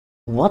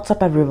What's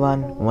up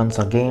everyone, once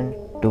again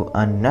to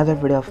another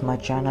video of my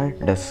channel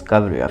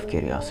Discovery of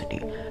Curiosity.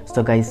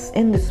 So guys,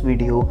 in this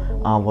video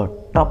our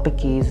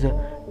topic is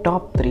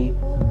top 3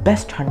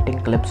 best hunting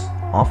clips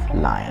of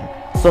lion.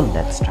 So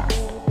let's start.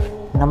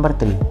 Number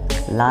 3.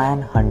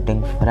 Lion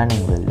hunting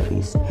running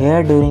wildebeest.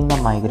 Here during the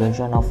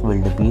migration of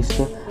wildebeest,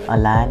 a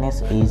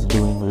lioness is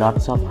doing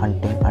lots of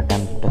hunting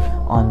attempt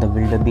on the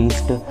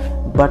wildebeest,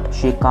 but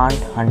she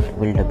can't hunt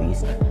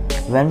wildebeest.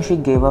 When she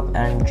gave up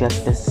and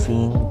just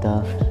seeing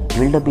the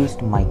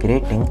wildebeest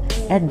migrating,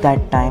 at that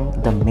time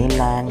the male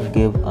lion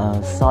gave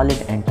a solid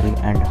entry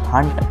and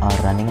hunt a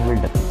running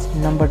wildebeest.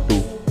 Number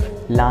 2.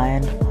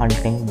 Lion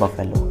hunting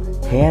buffalo.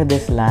 Here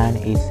this lion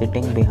is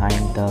sitting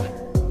behind the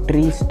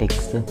tree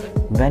sticks.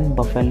 When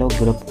buffalo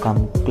group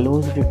come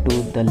close to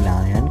the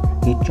lion,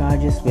 he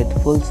charges with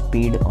full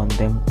speed on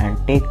them and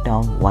take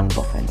down one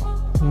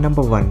buffalo.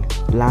 Number 1.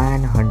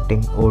 Lion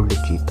hunting old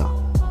cheetah.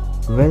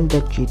 Well,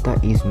 the cheetah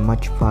is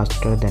much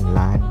faster than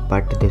lion,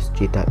 but this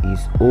cheetah is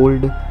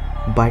old.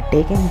 By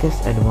taking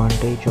this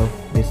advantage of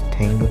this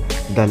thing,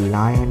 the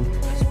lion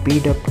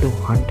speed up to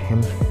hunt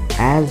him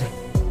as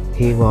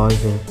he was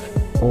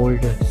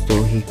old,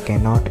 so he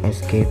cannot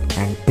escape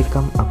and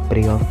become a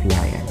prey of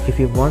lion. If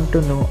you want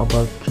to know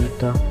about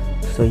cheetah,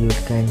 so you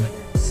can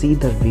see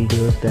the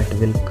videos that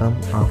will come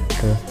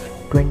after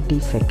 20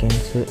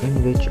 seconds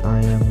in which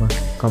I am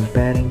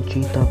comparing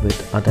cheetah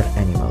with other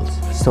animals.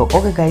 So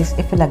okay guys,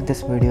 if you like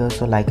this video,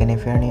 so like, and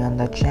if you're new on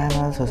the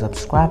channel, so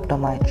subscribe to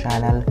my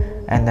channel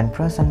and then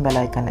press on bell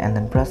icon and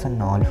then press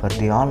on all for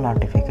the all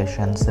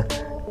notifications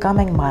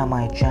coming by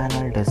my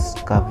channel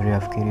Discovery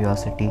of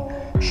Curiosity.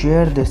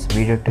 Share this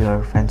video to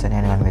your friends and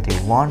anyone with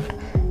you want.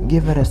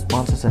 Give your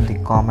responses in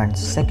the comment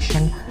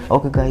section.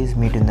 Okay guys,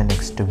 meet in the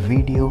next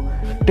video.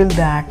 Till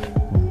that,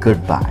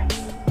 goodbye.